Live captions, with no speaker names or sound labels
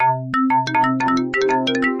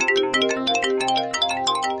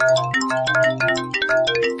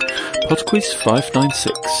PodQuiz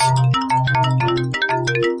 596.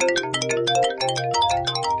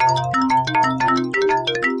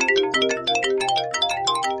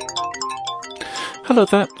 Hello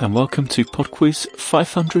there, and welcome to PodQuiz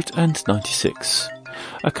 596.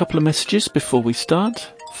 A couple of messages before we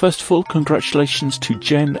start. First of all, congratulations to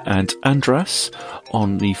Jen and Andras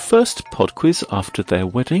on the first PodQuiz after their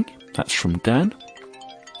wedding. That's from Dan.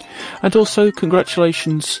 And also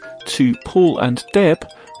congratulations to Paul and Deb,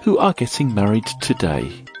 who are getting married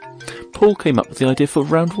today. Paul came up with the idea for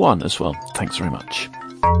round one as well. Thanks very much.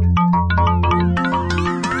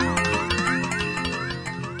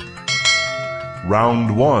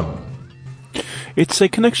 Round one. It's a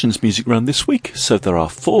Connections music round this week, so there are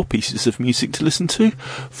 4 pieces of music to listen to,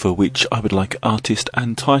 for which I would like artist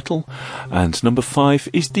and title, and number 5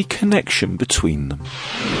 is the connection between them.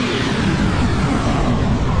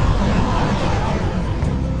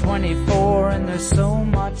 24 and there's so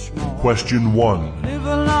much more. Question 1. Live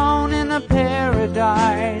alone in a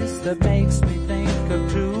paradise that makes me think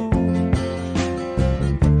of two.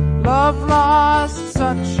 Love lost,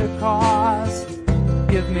 such a cost.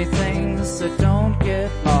 Give me things that don't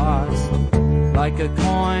get lost, like a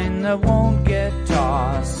coin that won't get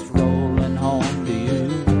tossed, rolling home to you.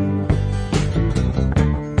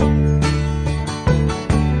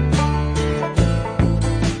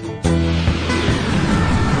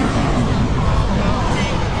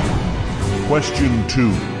 Question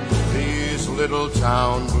 2. These little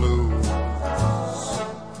town blues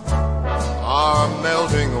are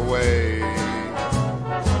melting away.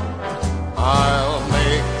 I'll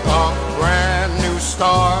make a brand new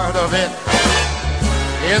start of it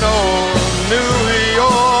in old New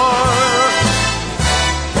York.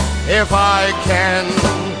 If I can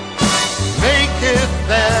make it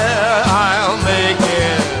there, I'll make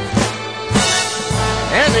it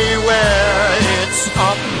anywhere. It's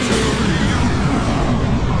up to you.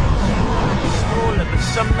 But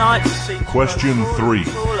some nights seem Question 3. You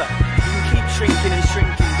can keep shrinking and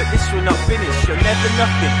shrinking, but this will not finish. You're never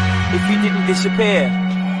nothing if you didn't disappear.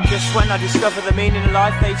 Just when I discover the meaning of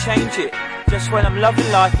life, they change it. Just when I'm loving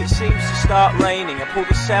life, it seems to start raining. I pull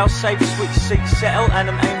the sail safe, switch seats, settle, and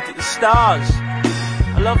I'm aimed at the stars.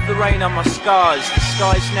 I love the rain on my scars. The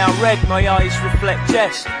sky's now red, my eyes reflect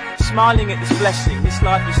jest. Smiling at this blessing, this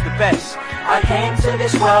life is the best. I came to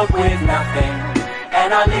this world with nothing,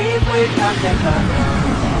 and I leave with nothing but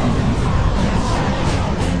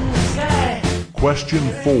Question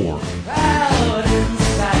 4.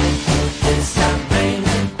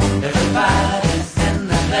 Everybody's in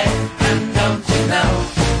the play, and don't you know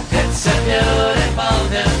it's a beautiful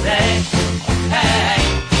new day. Hey,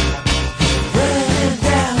 running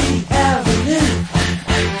down the avenue,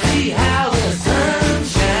 see how the sun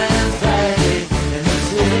shines brightly in the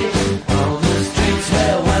city. On the streets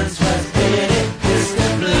where once was pretty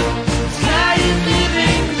distant blue, sky is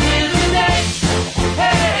living in the day.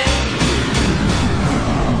 Hey.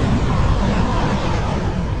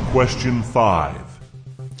 Question 5.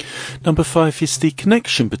 Number 5 is the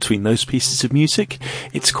connection between those pieces of music.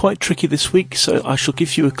 It's quite tricky this week, so I shall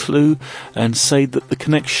give you a clue and say that the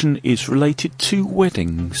connection is related to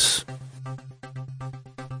weddings.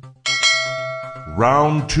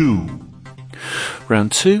 Round 2.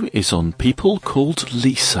 Round 2 is on people called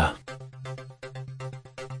Lisa.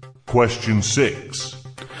 Question 6.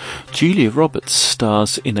 Julia Roberts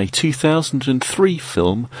stars in a 2003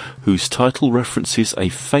 film whose title references a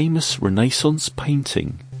famous Renaissance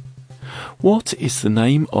painting. What is the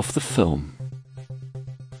name of the film?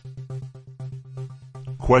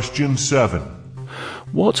 Question 7.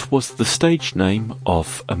 What was the stage name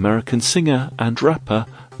of American singer and rapper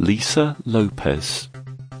Lisa Lopez?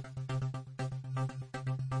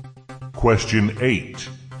 Question 8.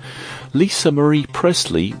 Lisa Marie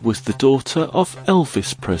Presley was the daughter of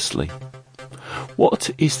Elvis Presley. What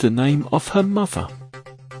is the name of her mother?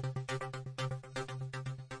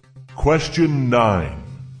 Question 9.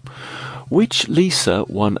 Which Lisa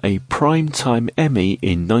won a Primetime Emmy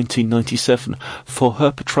in 1997 for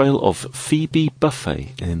her portrayal of Phoebe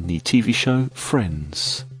Buffay in the TV show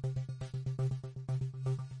Friends?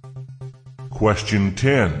 Question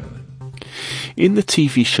 10. In the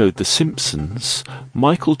TV show The Simpsons,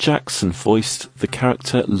 Michael Jackson voiced the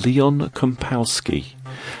character Leon Kompowski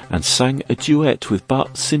and sang a duet with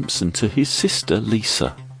Bart Simpson to his sister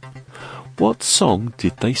Lisa. What song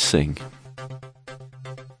did they sing?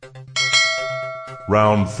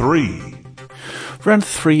 Round 3. Round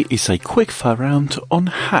 3 is a quickfire round on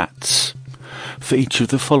hats. For each of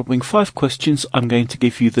the following 5 questions, I'm going to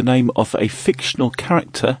give you the name of a fictional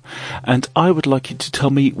character, and I would like you to tell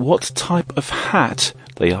me what type of hat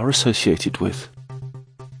they are associated with.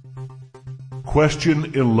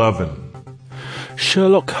 Question 11.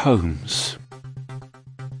 Sherlock Holmes.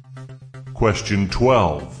 Question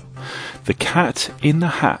 12. The Cat in the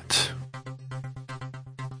Hat.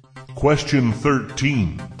 Question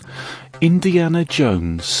 13. Indiana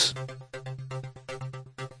Jones.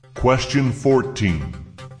 Question 14.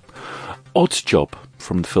 Odd Job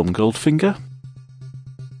from the film Goldfinger.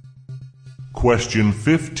 Question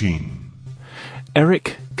 15.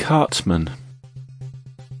 Eric Cartman.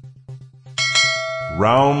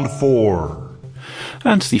 Round 4.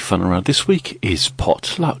 And the fun around this week is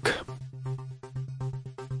Pot Luck.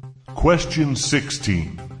 Question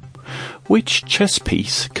 16. Which chess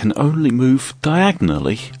piece can only move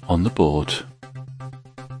diagonally on the board?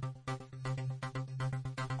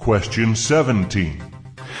 Question 17.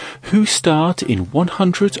 Who starred in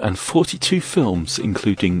 142 films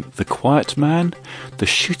including The Quiet Man, The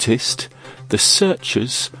Shootist, The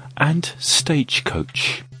Searchers and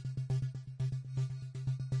Stagecoach?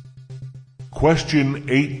 Question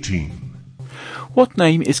 18. What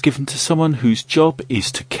name is given to someone whose job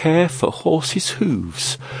is to care for horses'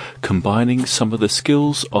 hooves, combining some of the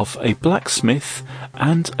skills of a blacksmith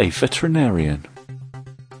and a veterinarian?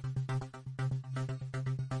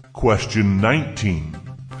 Question 19.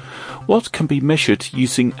 What can be measured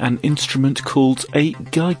using an instrument called a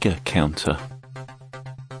Geiger counter?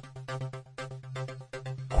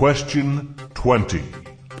 Question 20.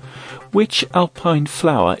 Which alpine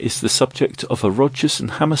flower is the subject of a Rodgers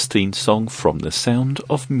and Hammerstein song from The Sound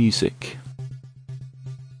of Music?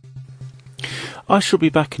 I shall be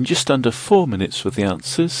back in just under 4 minutes with the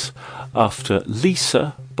answers after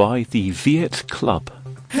Lisa by the Viet Club.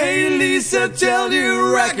 Hey Lisa, tell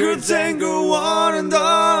your records and go on and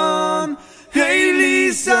on. Hey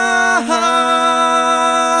Lisa.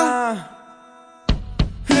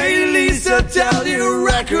 Hey Lisa, tell your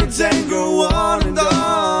records and go on and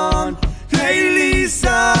on. Hey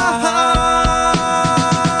Lisa.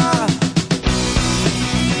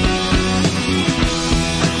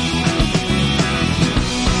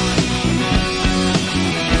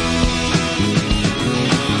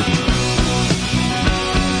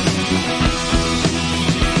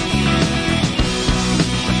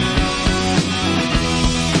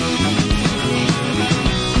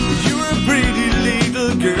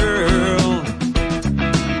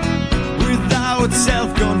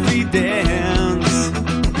 Self-confidence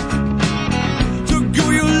to go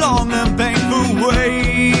your long and painful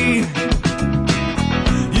way.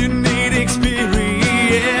 You need experience.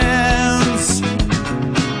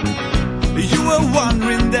 You are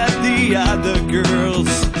wondering that the other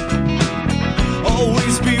girls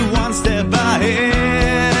always be one step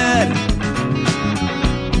ahead,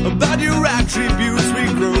 but your attributes we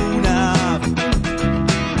grown up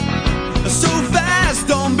so fast.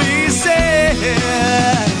 Don't be sad.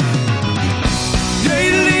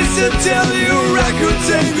 Tell your records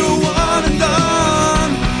and go on and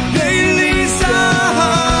on. Hey Lisa.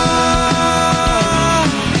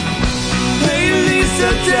 Hey Lisa,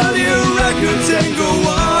 tell your records and go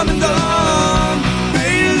on and on.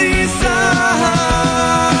 Hey Lisa.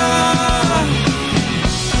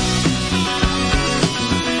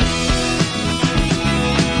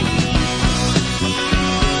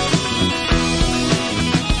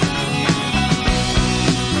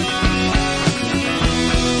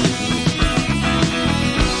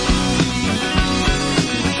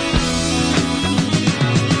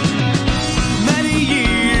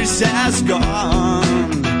 Has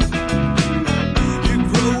gone. You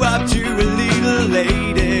grow up to a little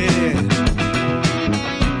lady.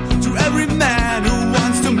 To every man who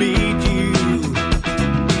wants to meet you,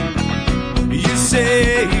 you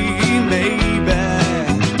say maybe.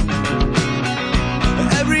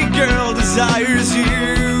 Every girl desires you,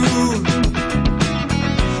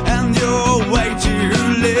 and your way to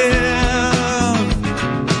live.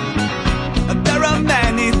 There are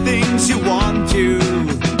many things you want to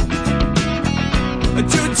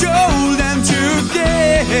told and to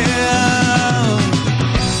give.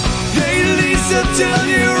 Hey Lisa, tell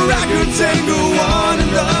your records and go on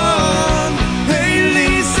and on. Hey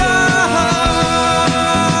Lisa.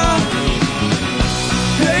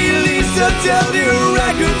 Hey Lisa, tell your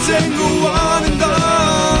records and go on and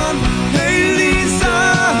on. Hey Lisa.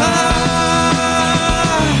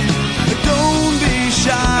 Don't be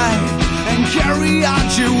shy and carry out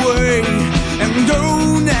your way, and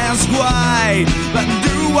don't ask why, but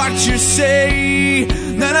do what you say.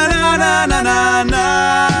 Na na na na na na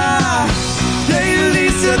na. Hey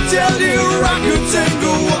Lisa, tell your records and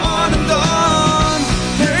go on and on.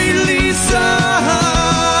 Hey Lisa.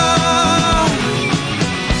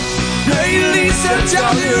 Hey Lisa,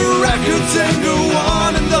 tell your records and go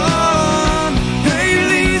on and on.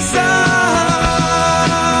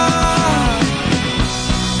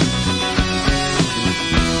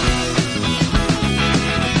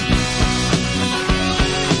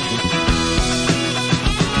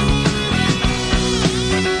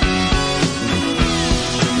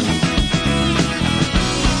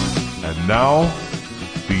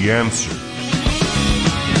 the answer.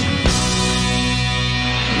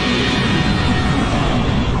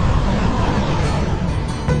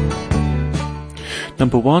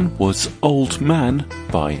 Number 1 was Old Man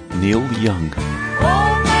by Neil Young.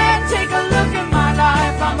 Old man, take a look at my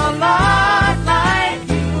life. I'm a lot like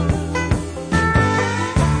you.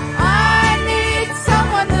 I need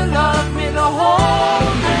someone to love me the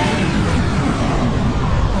whole day.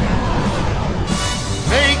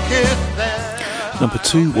 Make it there. Number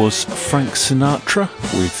 2 was Frank Sinatra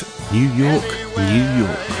with New York, New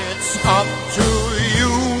York. It's up to you,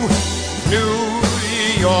 New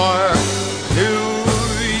York, New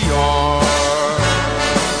York.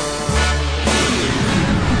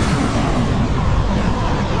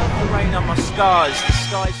 The rain on my scars, the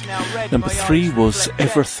sky's now red. Number My 3 eyes was reflect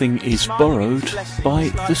Everything death. is My Borrowed blessings by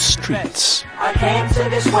like The a Streets. I came to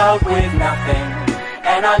this world with nothing,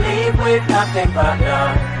 and I leave with nothing but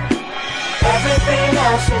love. Everything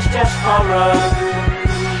else is just borrowed.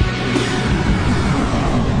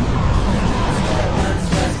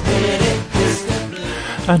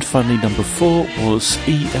 And finally, number 4 was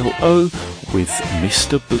ELO with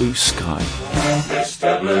Mr. Blue Sky.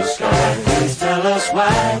 Mr. Blue Sky, please tell us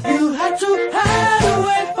why you had to hide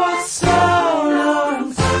away for so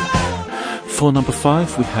long. For number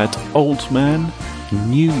 5, we had Old Man,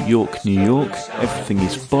 New York, New York, Everything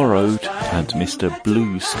is Borrowed, and Mr.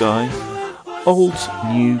 Blue Sky. Old,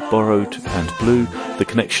 new, borrowed, and blue. The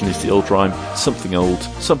connection is the old rhyme, something old,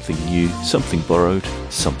 something new, something borrowed,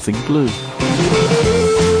 something blue.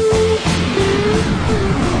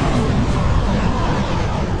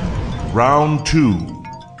 Round 2.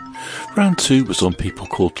 Round 2 was on People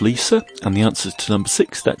Called Lisa, and the answer to number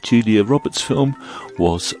 6, that Julia Roberts film,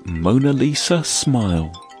 was Mona Lisa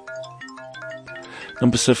Smile.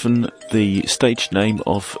 Number 7, the stage name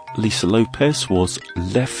of Lisa Lopez was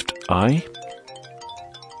Left Eye.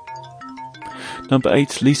 Number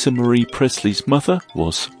 8, Lisa Marie Presley's mother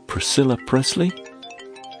was Priscilla Presley.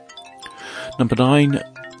 Number 9,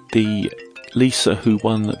 the Lisa who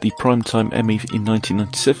won the Primetime Emmy in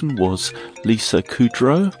 1997 was Lisa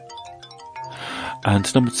Kudrow.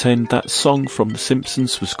 And number 10, that song from The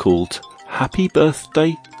Simpsons was called Happy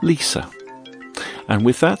Birthday, Lisa. And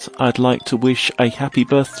with that, I'd like to wish a happy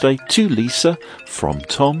birthday to Lisa from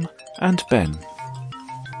Tom and Ben.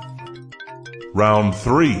 Round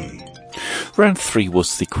 3. Round 3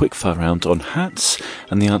 was the quickfire round on hats,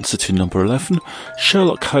 and the answer to number 11,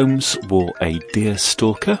 Sherlock Holmes wore a deer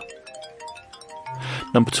stalker.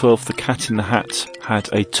 Number 12, the Cat in the Hat had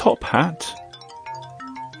a top hat.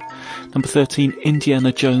 Number 13,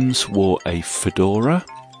 Indiana Jones wore a fedora.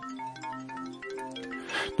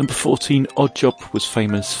 Number 14, Oddjob was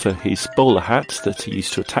famous for his bowler hat that he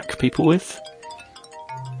used to attack people with.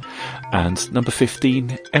 And number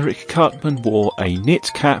 15, Eric Cartman wore a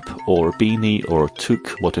knit cap or a beanie or a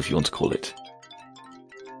toque, whatever you want to call it.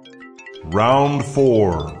 Round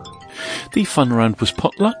 4. The fun round was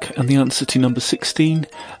potluck, and the answer to number 16,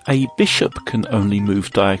 a bishop can only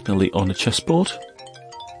move diagonally on a chessboard.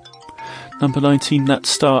 Number 19, that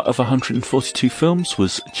star of 142 films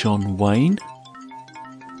was John Wayne.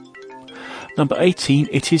 Number 18,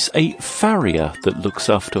 it is a farrier that looks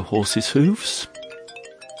after horses' hooves.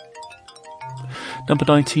 Number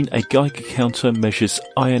 19, a Geiger counter measures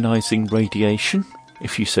ionizing radiation.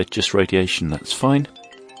 If you said just radiation, that's fine.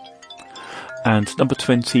 And number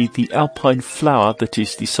 20, the alpine flower that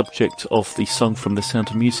is the subject of the song from The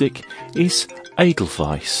Sound of Music is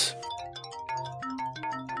Edelweiss.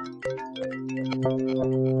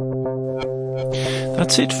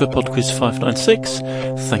 That's it for PodQuiz 596.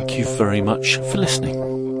 Thank you very much for listening.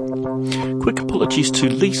 Quick apologies to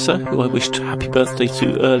Lisa, who I wished happy birthday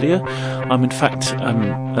to earlier. I'm in fact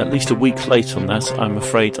at least a week late on that. I'm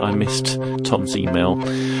afraid I missed Tom's email,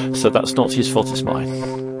 so that's not his fault, it's mine.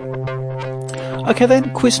 Okay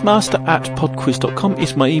then, quizmaster@podquiz.com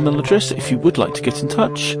is my email address if you would like to get in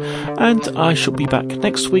touch, and I shall be back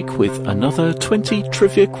next week with another 20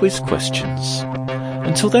 trivia quiz questions.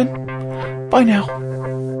 Until then, bye now.